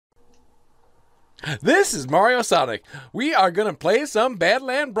This is MARIOSONIC. We are going to play some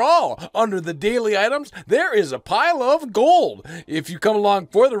Badland Brawl. Under the daily items, there is a pile of gold. If you come along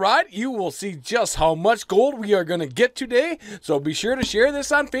for the ride, you will see just how much gold we are going to get today. So be sure to share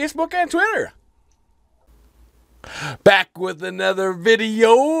this on Facebook and Twitter. Back with another video.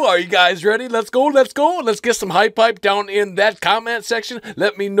 Are you guys ready? Let's go. Let's get some hype down in that comment section.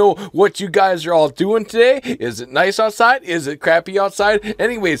 Let me know what you guys are all doing today. Is it nice outside? Is it crappy outside?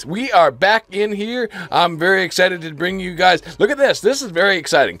 Anyways, we are back in here. I'm very excited to bring you guys. Look at this. This is very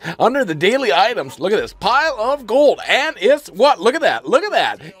exciting. Under the daily items, look at this pile of gold. And it's what? Look at that. Look at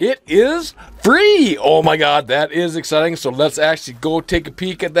that. It is free. Oh my God, that is exciting. So let's actually go take a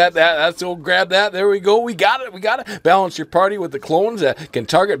peek at that. Let's go grab that. There we go. We got it. Balance your party with the clones that can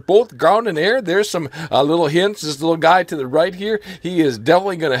target both ground and air. There's some little hints. This little guy to the right here, he is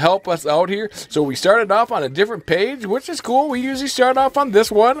definitely going to help us out here. So we started off on a different page, which is cool. We usually start off on this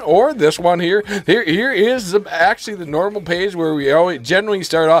one or this one here. Here is actually the normal page where we always generally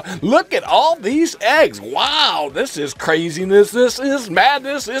start off. Look at all these eggs. Wow, this is craziness. This is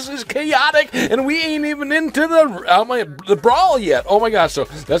madness. This is chaotic, and we ain't even into the brawl yet. Oh my gosh! So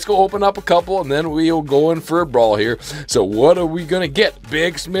let's go open up a couple, and then we'll go in for a brawl here. So what are we gonna get?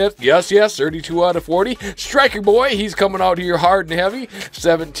 Big Smith, yes, 32 out of 40. Striker Boy, he's coming out here hard and heavy.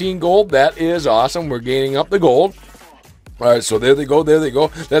 17 gold, that is awesome. We're gaining up the gold. All right, so there they go.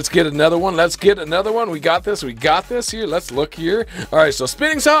 Let's get another one. We got this here. Let's look here. All right, so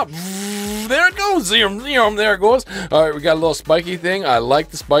spinning saw. There it goes. There it goes. All right, we got a little spiky thing. I like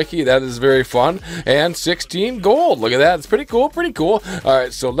the spiky. That is very fun. And 16 gold. Look at that. It's pretty cool. All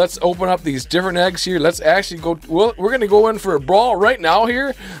right, so let's open up these different eggs here. Let's actually go. Well, we're going to go in for a brawl right now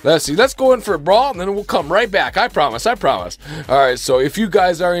here. Let's see. Let's go in for a brawl, and then we'll come right back. I promise. All right, so if you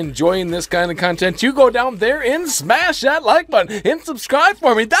guys are enjoying this kind of content, you go down there and smash that like button and subscribe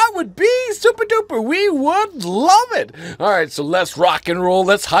for me. That would be super duper. We would love it. All right, so let's rock and roll.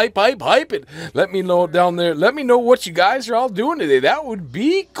 Let's hype it. Let me know down there. Let me know what you guys are all doing today. That would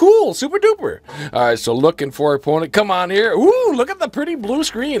be cool. Super duper. All right, so looking for opponent. Come on here. Ooh, look at the pretty blue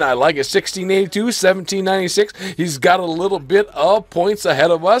screen. I like it. 1682, 1796. He's got a little bit of points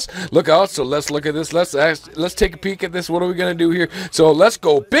ahead of us. Look out. So let's look at this. Let's take a peek at this. What are we going to do here? So let's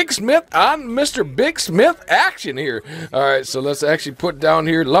go Big Smith on Mr. Big Smith action here. All right, so let's actually put down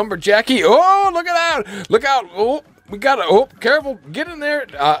here Lumberjacky. Oh, look at that. Look out. Oh, we gotta, oh, careful, get in there.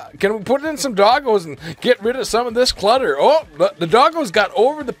 Can we put in some doggos and get rid of some of this clutter? Oh, the doggos got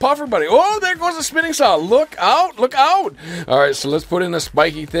over the puffer buddy. Oh, there goes the spinning saw. Look out. All right, so let's put in a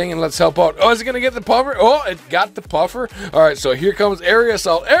spiky thing and let's help out. Oh, is it gonna get the puffer? Oh, it got the puffer. All right, so here comes area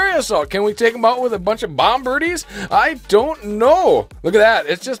assault. Can we take him out with a bunch of bomb birdies? I don't know. Look at that.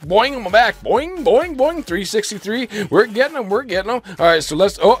 It's just boing them back. Boing. 363. We're getting them. All right, so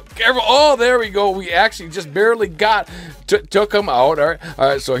let's, oh, careful. Oh, there we go. We actually just barely took him out. All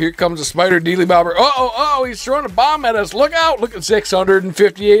right, so here comes the spider dealy bobber. Oh, he's throwing a bomb at us. Look out. Look at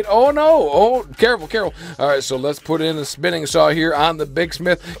 658. Oh no. Oh, careful. All right, so let's put in a spinning saw here on the Big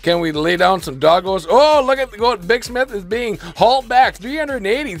Smith. Can we lay down some doggos? Oh, look at the Big Smith is being hauled back.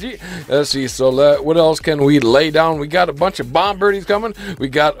 383. Let's see. So what else can we lay down? We got a bunch of bomb birdies coming. We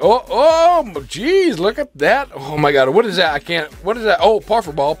got, oh geez, look at that. Oh my God, what is that? What is that? Oh,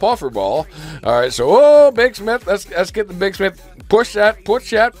 puffer ball. All right, so, oh, Big Smith, let's get the Big Smith. Push that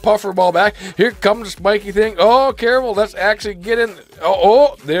puffer ball back. Here comes the spiky thing. Oh, careful. Let's actually get in.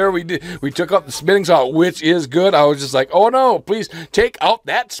 Oh, there we did. We took out the spinning saw, which is good. I was just like, oh no, please take out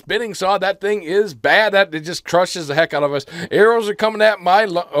that spinning saw. That thing is bad. It just crushes the heck out of us. Arrows are coming at my,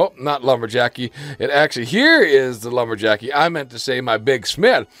 oh, not Lumberjacky. Here is the Lumberjacky. I meant to say my Big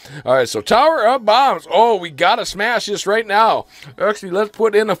Smith. All right, so tower of bombs. Oh, we got to smash this right now. Actually, let's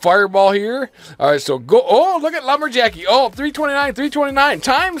put in a fireball here. All right, so go. Oh, look at Lumberjacky. Oh, 329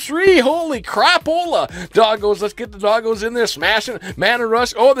 times 3. Holy crapola. Doggos, let's get the doggos in there smashing. Mana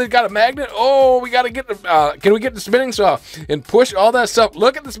rush. Oh, they got a magnet. Oh, we got to get the, can we get the spinning saw and push all that stuff?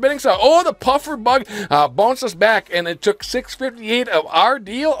 Look at the spinning saw. Oh, the puffer bug bounced us back, and it took 658 of our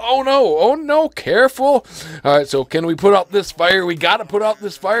deal. Oh no, careful. All right, so can we put out this fire? We got to put out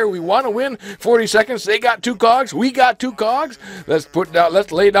this fire. We want to win. 40 seconds. They got 2 cogs. We got 2 cogs. Let's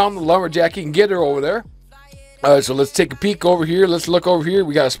lay down the Lumberjacky and get her over there. All right, so let's take a peek over here. Let's look over here.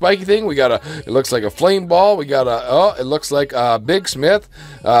 We got a spiky thing. It looks like a flame ball. We got it looks like Big Smith.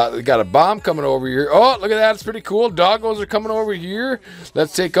 We got a bomb coming over here. Oh, look at that. It's pretty cool. Doggos are coming over here.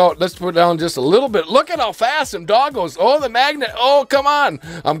 Let's put down just a little bit. Look at how fast them doggos. Oh, the magnet. Oh, come on.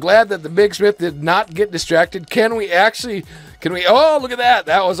 I'm glad that the Big Smith did not get distracted. Can we actually Can we? Oh, look at that.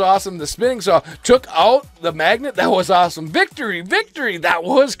 That was awesome. The spinning saw took out the magnet. That was awesome. Victory, victory. That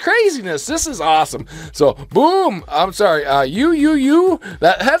was craziness. This is awesome. So, boom. I'm sorry. You.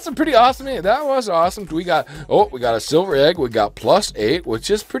 That's a pretty awesome. That was awesome. We got a silver egg. We got +8, which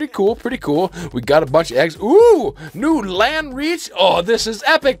is pretty cool. Pretty cool. We got a bunch of eggs. Ooh, new land reach. Oh, this is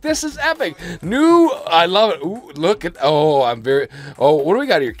epic. This is epic. New. I love it. Ooh, look at. Oh, what do we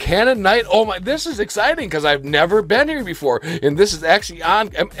got here? Cannon Knight. Oh my. This is exciting because I've never been here before. And this is actually on.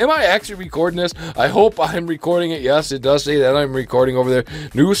 Am I actually recording this? I hope I'm recording it. Yes, it does say that I'm recording over there.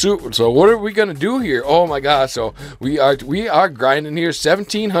 New suit. So what are we gonna do here? Oh my gosh. So we are grinding here.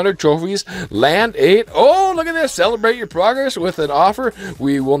 1,700 trophies. Land 8. Oh, look at this. Celebrate your progress with an offer.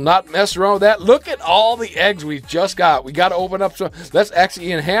 We will not mess around with that. Look at all the eggs we just got. We got to open up some. Let's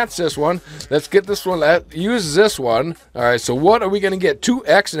actually enhance this one. Let's get this one. Use this one. All right. So what are we gonna get?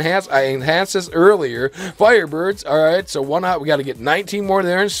 2x enhance. I enhanced this earlier. Firebirds. All right. So one out. We got to get 19 more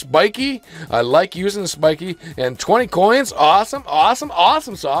there. And spiky. I like using the spiky. And 20 coins. Awesome. Awesome.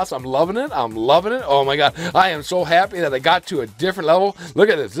 Awesome sauce. I'm loving it. I'm loving it. Oh my god. I am so happy that I got to a different level. Look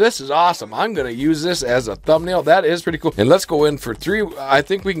at this. This is awesome. I'm gonna use this as a thumbnail. That is pretty cool. And let's go in for 3. I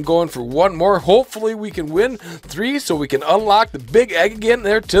think we can go in for 1 more. Hopefully we can win 3 so we can unlock the big egg again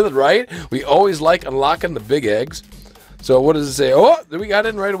there to the right. We always like unlocking the big eggs. So what does it say? Oh, we got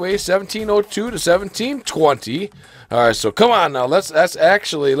in right away. 1702 to 1720. All right, so come on now. Let's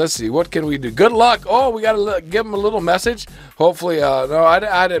see. What can we do? Good luck. Oh, we got to give them a little message. Hopefully, no,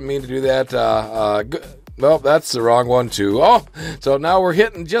 I didn't mean to do that. Well, that's the wrong one too. Oh, so now we're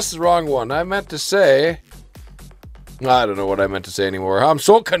hitting just the wrong one. I meant to say. I don't know what I meant to say anymore. I'm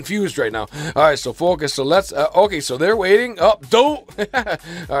so confused right now. All right, so focus. So let's, okay, so they're waiting. Oh, don't.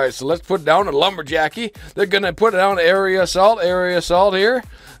 All right, so let's put down a lumberjacky. They're going to put down area assault here.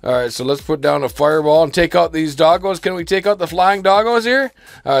 All right, so let's put down a fireball and take out these doggos. Can we take out the flying doggos here?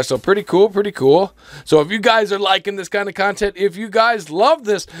 All right, so pretty cool, pretty cool. So if you guys are liking this kind of content, if you guys love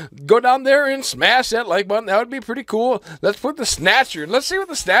this, go down there and smash that like button. That would be pretty cool. Let's put the snatcher. Let's see what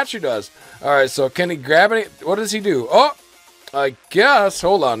the snatcher does. All right, so can he grab it? What does he do? Oh, I guess.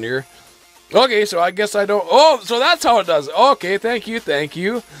 Hold on here. Okay, so I guess I don't. Oh, so that's how it does. Okay, thank you, thank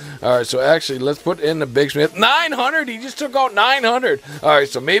you. All right, so actually, let's put in the Big Smith. 900. He just took out 900. All right,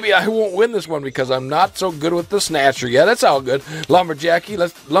 so maybe I won't win this one because I'm not so good with the snatcher. Yeah, that's all good. Lumberjacky.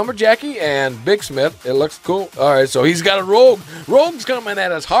 Let's Lumberjacky and Big Smith. It looks cool. All right, so he's got a rogue. Rogue's coming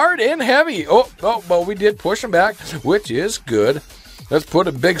at us hard and heavy. Oh, but we did push him back, which is good. Let's put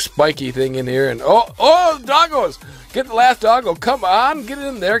a big spiky thing in here and oh, doggos! Get the last doggo. Come on, get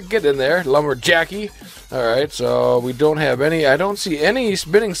in there, Lumberjacky. All right, so we don't have any. I don't see any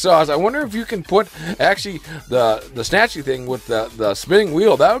spinning saws. I wonder if you can put actually the snatchy thing with the spinning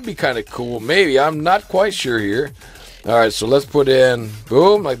wheel. That would be kind of cool. Maybe I'm not quite sure here. All right, so let's put in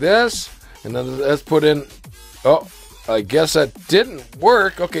boom like this, and then let's put in. Oh, I guess that didn't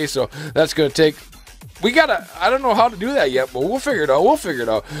work. Okay, so that's gonna take. We gotta, I don't know how to do that yet, but we'll figure it out. We'll figure it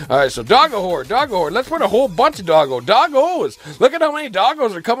out. All right, so doggo horde. Let's put a whole bunch of doggos. Look at how many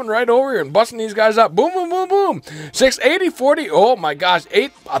doggos are coming right over here and busting these guys up. Boom, boom, boom, boom. 680, 40. Oh my gosh,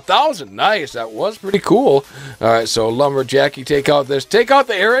 1,000. Nice. That was pretty cool. All right, so Lumberjacky, take out this. Take out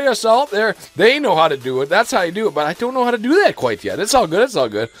the area assault there. They know how to do it. That's how you do it, but I don't know how to do that quite yet. It's all good. It's all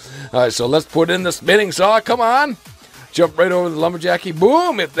good. All right, so let's put in the spinning saw. Come on. Jump right over the Lumberjacky.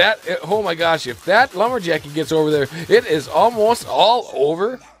 Boom! Oh my gosh, if that Lumberjacky gets over there, it is almost all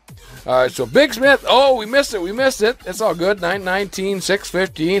over. All right, so Big Smith. Oh, we missed it. It's all good. 919,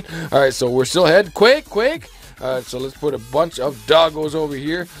 615. All right, so we're still ahead. Quake. All right, so let's put a bunch of doggos over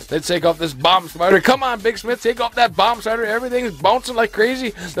here. Let's take off this bomb spider. Come on, Big Smith, take off that bomb spider. Everything's bouncing like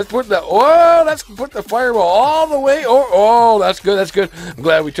crazy. Let's put the fireball all the way. Oh, that's good. I'm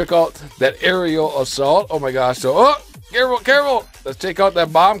glad we took out that aerial assault. Oh my gosh. So, careful. Let's take out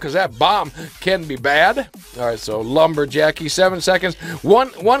that bomb because that bomb can be bad. All right, so Lumberjacky, 7 seconds.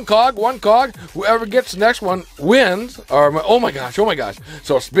 One cog. Whoever gets the next one wins. Oh my gosh.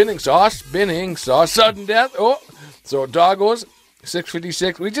 So spinning saw, sudden death. Oh, so doggos.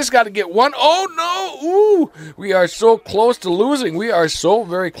 656. We just got to get one. Oh no! Ooh, we are so close to losing. We are so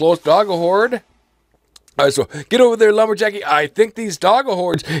very close. Doggo horde. All right, so get over there, Lumberjacky. I think these doggo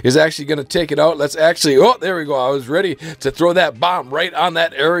hordes is actually going to take it out. Let's actually, oh, there we go. I was ready to throw that bomb right on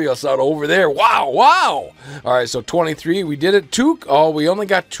that area side over there. Wow. All right, so 23, we did it. We only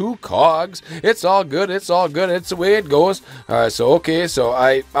got 2 cogs. It's all good. It's the way it goes. All right, so okay, so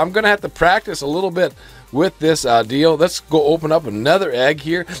I'm going to have to practice a little bit with this deal. Let's go open up another egg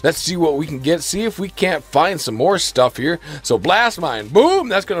here. Let's see what we can get. See if we can't find some more stuff here. So blast mine, boom,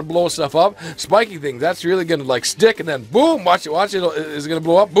 that's gonna blow stuff up. Spiky thing, that's really gonna like stick, and then boom, watch it, is gonna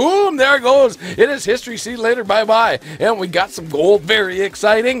blow up. Boom, there it goes. It is history. See you later, bye bye. And we got some gold. Very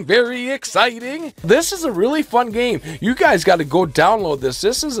exciting, very exciting. This is a really fun game. You guys got to go download this.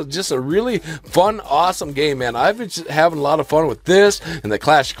 This is just a really fun, awesome game, man. I've been just having a lot of fun with this and the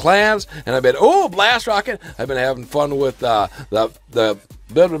Clash of Clans, and I've been, oh, Blast Rocket. I've been having fun with the blah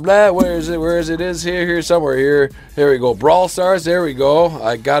blah blah. Where is it? Where is it? Is here somewhere here. There we go. Brawl Stars. There we go.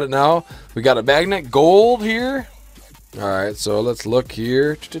 I got it now. We got a magnet gold here. All right, so let's look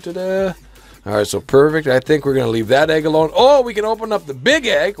here. All right, so perfect. I think we're gonna leave that egg alone. Oh, we can open up the big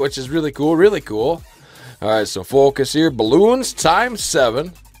egg, which is really cool. Really cool. All right, so focus here. Balloons times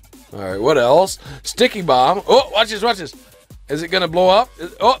 7. All right, what else? Sticky bomb. Oh, watch this, watch this. Is it going to blow up?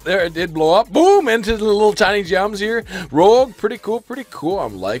 Oh, there it did blow up. Boom, into the little tiny gems here. Rogue, pretty cool, pretty cool.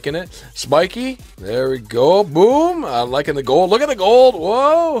 I'm liking it. Spiky, there we go. Boom, I'm liking the gold. Look at the gold.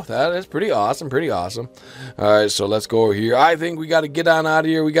 Whoa, that is pretty awesome, pretty awesome. All right, so let's go here. I think we got to get on out of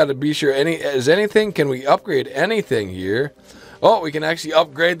here. We got to be sure. Can we upgrade anything here? Oh, we can actually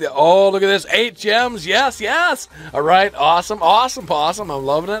upgrade the, oh, look at this, 8 gems, yes, yes. All right, awesome, awesome, possum, I'm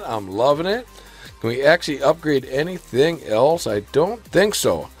loving it, I'm loving it. Can we actually upgrade anything else? I don't think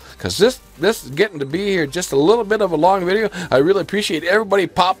so, because this is getting to be here just a little bit of a long video. I really appreciate everybody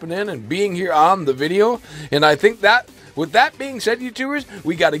popping in and being here on the video, and I think that, with that being said, YouTubers,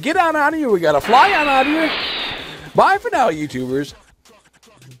 we got to get on out of here, we got to fly on out of here. Bye for now, YouTubers.